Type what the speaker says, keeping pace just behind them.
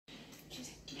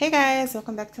Hey guys,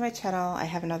 welcome back to my channel. I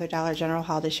have another Dollar General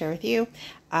haul to share with you.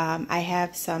 I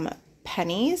have some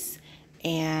pennies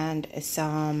and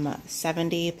some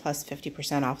 70 plus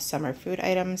 50% off summer food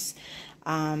items.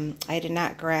 I did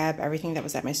not grab everything that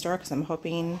was at my store because I'm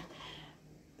hoping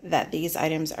that these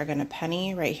items are going to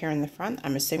penny right here in the front.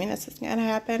 I'm assuming that's what's going to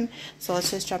happen. So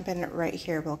let's just jump in right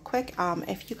here real quick.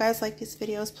 If you guys like these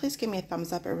videos, please give me a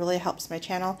thumbs up. It really helps my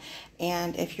channel.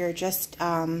 And if you're just,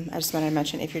 I just wanted to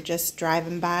mention, if you're just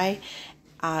driving by,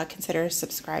 consider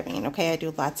subscribing. Okay, I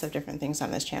do lots of different things on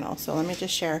this channel. So let me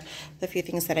just share the few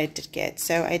things that I did get.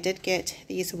 So I did get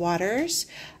these waters.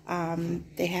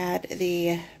 They had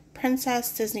the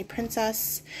Disney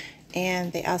Princess,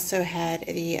 and they also had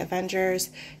the Avengers.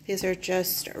 These are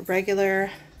just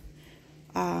regular,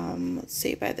 let's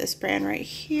see, by this brand right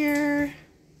here.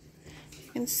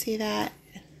 You can see that.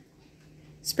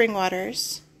 Spring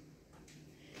waters.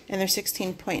 And they're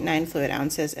 16.9 fluid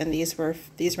ounces, and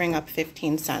these ring up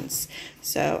 15 cents.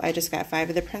 So I just got 5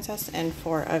 of the Princess and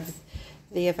 4 of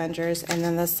the Avengers. And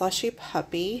then the slush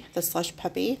puppy, this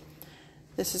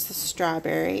is the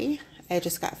strawberry. I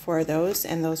just got 4 of those,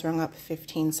 and those rung up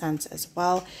 15 cents as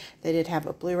well. They did have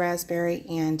a blue raspberry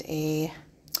and I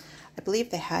believe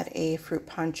they had a fruit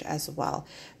punch as well.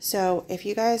 So if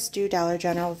you guys do Dollar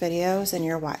General videos and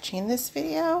you're watching this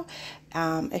video,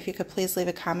 if you could please leave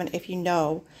a comment if you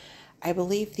know. I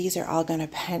believe these are all going to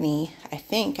penny.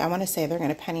 I want to say they're going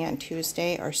to penny on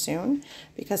Tuesday or soon,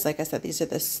 because like I said,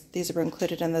 these are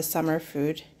included in the summer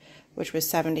food, which was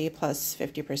 70 plus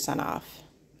 50% off.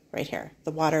 Right here,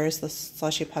 the waters, the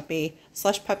slush puppy.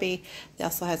 They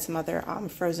also had some other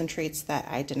frozen treats that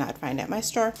I did not find at my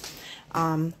store.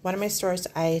 One of my stores,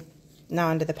 now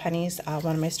onto the pennies.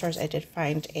 One of my stores, I did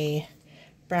find a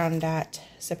brown dot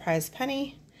surprise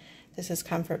penny. This is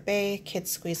Comfort Bay Kids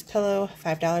Squeeze Pillow,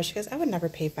 $5. Because I would never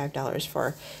pay $5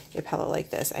 for a pillow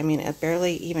like this. I mean, it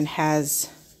barely even has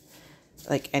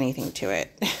like anything to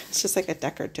it. It's just like a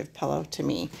decorative pillow to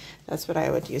me. That's what I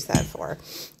would use that for.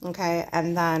 Okay,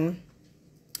 and then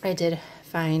I did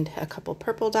find a couple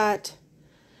purple dot.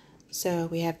 So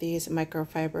we have these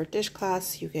microfiber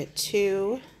dishcloths. You get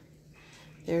 2.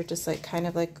 They're just like kind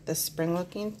of like the spring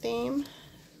looking theme.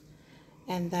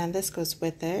 And then this goes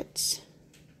with it.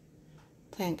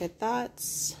 Plant Good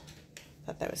Thoughts.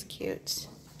 Thought that was cute.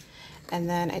 And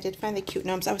then I did find the cute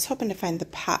gnomes. I was hoping to find the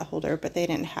pot holder, but they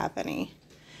didn't have any.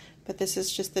 But this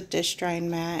is just the dish drying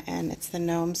mat, and it's the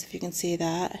gnomes, if you can see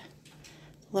that.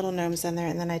 Little gnomes in there.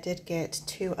 And then I did get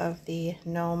 2 of the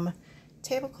gnome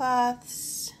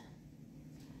tablecloths,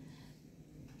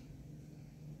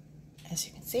 as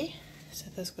you can see. So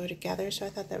those go together, so I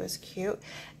thought that was cute.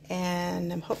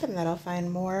 And I'm hoping that I'll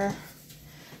find more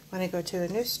when I go to a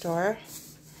new store.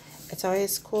 It's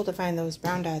always cool to find those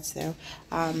brown dots, though.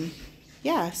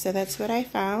 Yeah, so that's what I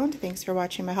found. Thanks for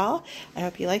watching my haul. I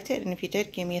hope you liked it, and if you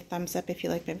did, give me a thumbs up if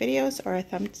you like my videos, or a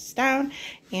thumbs down,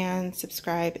 and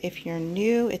subscribe if you're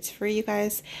new. It's free, you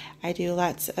guys. I do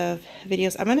lots of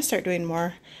videos. I'm going to start doing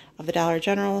more of the Dollar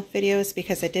General videos,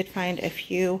 because I did find a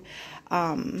few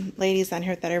ladies on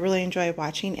here that I really enjoy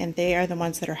watching, and they are the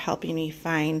ones that are helping me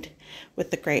find, with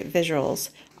the great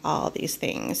visuals, all these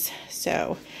things.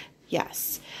 So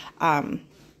yes,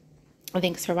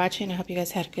 thanks for watching. I hope you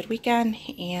guys had a good weekend,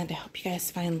 and I hope you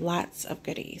guys find lots of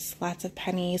goodies, lots of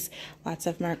pennies, lots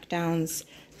of markdowns.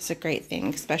 It's a great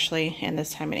thing, especially in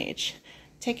this time and age.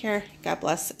 Take care. God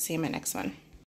bless. See you in my next one.